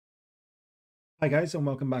Hi guys, and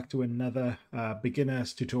welcome back to another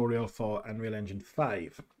beginner's tutorial for Unreal Engine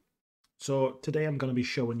 5. So today I'm going to be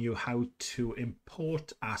showing you how to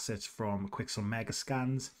import assets from Quixel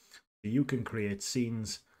Megascans so you can create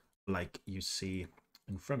scenes like you see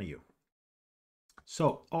in front of you.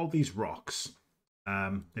 So all these rocks,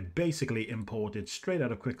 they're basically imported straight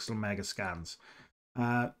out of Quixel Megascans.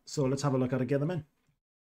 So let's have a look how to get them in.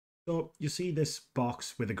 So you see this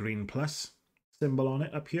box with a green plus symbol on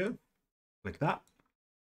it up here. Click that.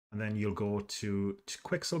 And then you'll go to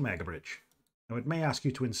Quixel Mega Bridge. Now it may ask you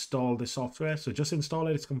to install this software, so just install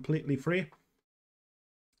it. It's completely free.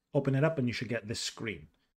 Open it up and you should get this screen.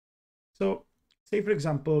 So say for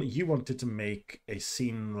example you wanted to make a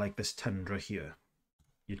scene like this tundra here.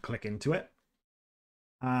 You'd click into it,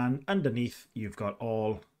 and underneath you've got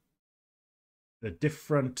all the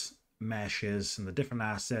different meshes and the different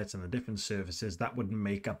assets and the different surfaces that would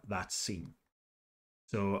make up that scene.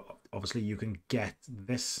 So obviously you can get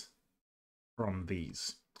this from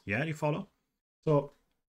these. Yeah, you follow? So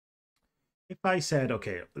if I said,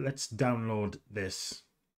 okay, let's download this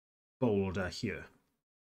folder here.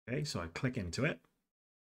 Okay, so I click into it.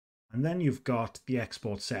 And then you've got the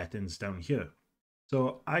export settings down here.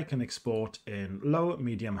 So I can export in low,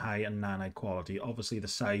 medium, high, and nanite quality. Obviously the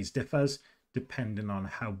size differs depending on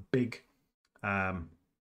how big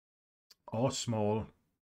or small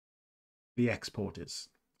the export is.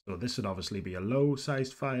 So this would obviously be a low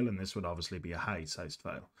sized file, and this would obviously be a high sized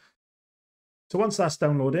file. So once that's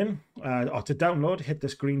downloading, or to download, hit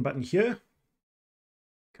this green button here,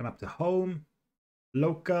 come up to home,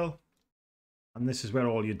 local, and this is where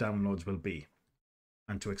all your downloads will be.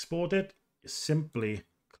 And to export it, you simply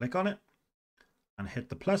click on it and hit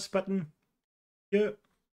the plus button here.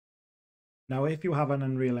 Now, if you have an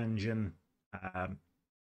Unreal Engine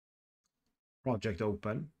project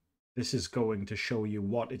open, this is going to show you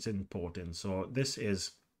what it's importing. So this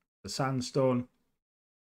is the sandstone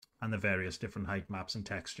and the various different height maps and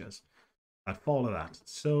textures that follow that.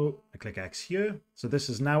 So I click X here. So this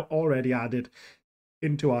is now already added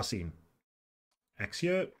into our scene. X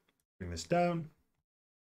here, bring this down.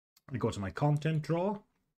 I go to my content drawer.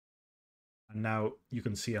 And now you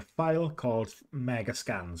can see a file called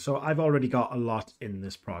Megascans. So I've already got a lot in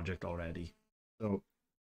this project already. So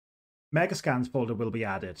Megascans folder will be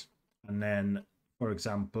added. And then, for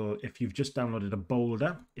example, if you've just downloaded a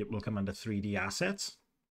boulder, it will come under 3D assets.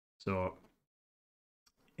 So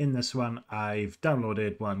in this one, I've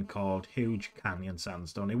downloaded one called Huge Canyon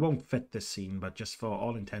Sandstone. It won't fit this scene, but just for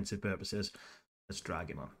all intensive purposes, let's drag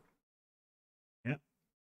him on. Yeah.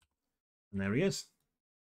 And there he is.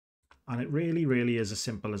 And it really, really is as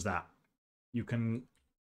simple as that. You can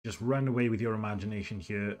just run away with your imagination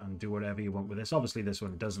here and do whatever you want with this. Obviously, this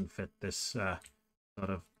one doesn't fit this sort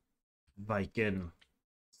of Viking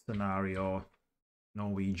scenario,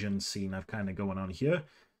 Norwegian scene I've kind of going on here.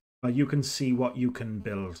 But you can see what you can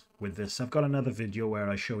build with this. I've got another video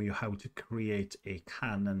where I show you how to create a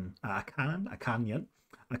canyon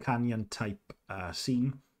type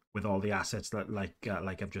scene with all the assets that like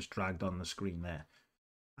I've just dragged on the screen there.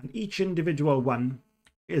 And each individual one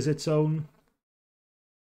is its own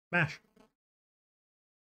mesh.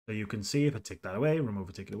 So you can see if I take that away, remove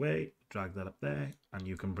it, take it away, drag that up there, and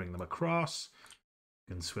you can bring them across.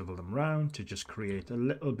 You can swivel them around to just create a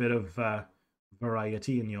little bit of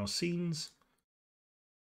variety in your scenes.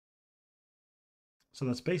 So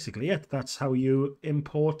that's basically it. That's how you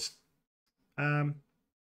import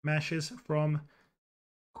meshes from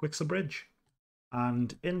Quixel Bridge.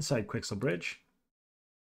 And inside Quixel Bridge,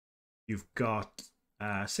 you've got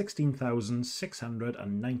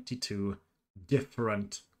 16,692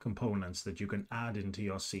 different components that you can add into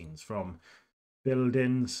your scenes, from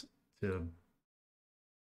buildings to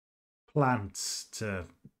plants to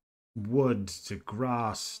wood to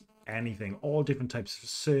grass, anything, all different types of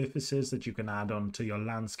surfaces that you can add on to your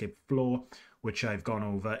landscape floor, which I've gone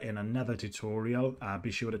over in another tutorial. Be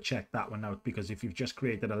sure to check that one out, because if you've just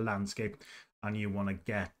created a landscape and you want to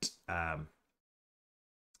get a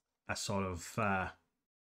sort of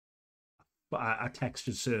a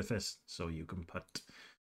textured surface, so you can put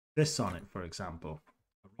this on it, for example,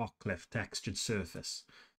 a rock cliff textured surface.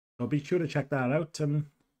 So be sure to check that out, and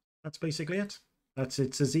that's basically it.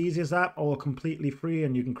 It's as easy as that, all completely free,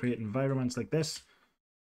 and you can create environments like this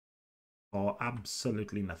for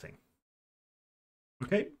absolutely nothing.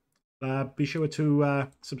 Okay, be sure to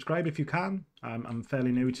subscribe if you can. I'm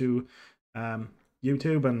fairly new to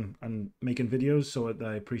YouTube and making videos, so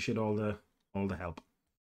I appreciate all the help.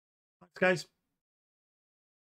 Thanks, guys.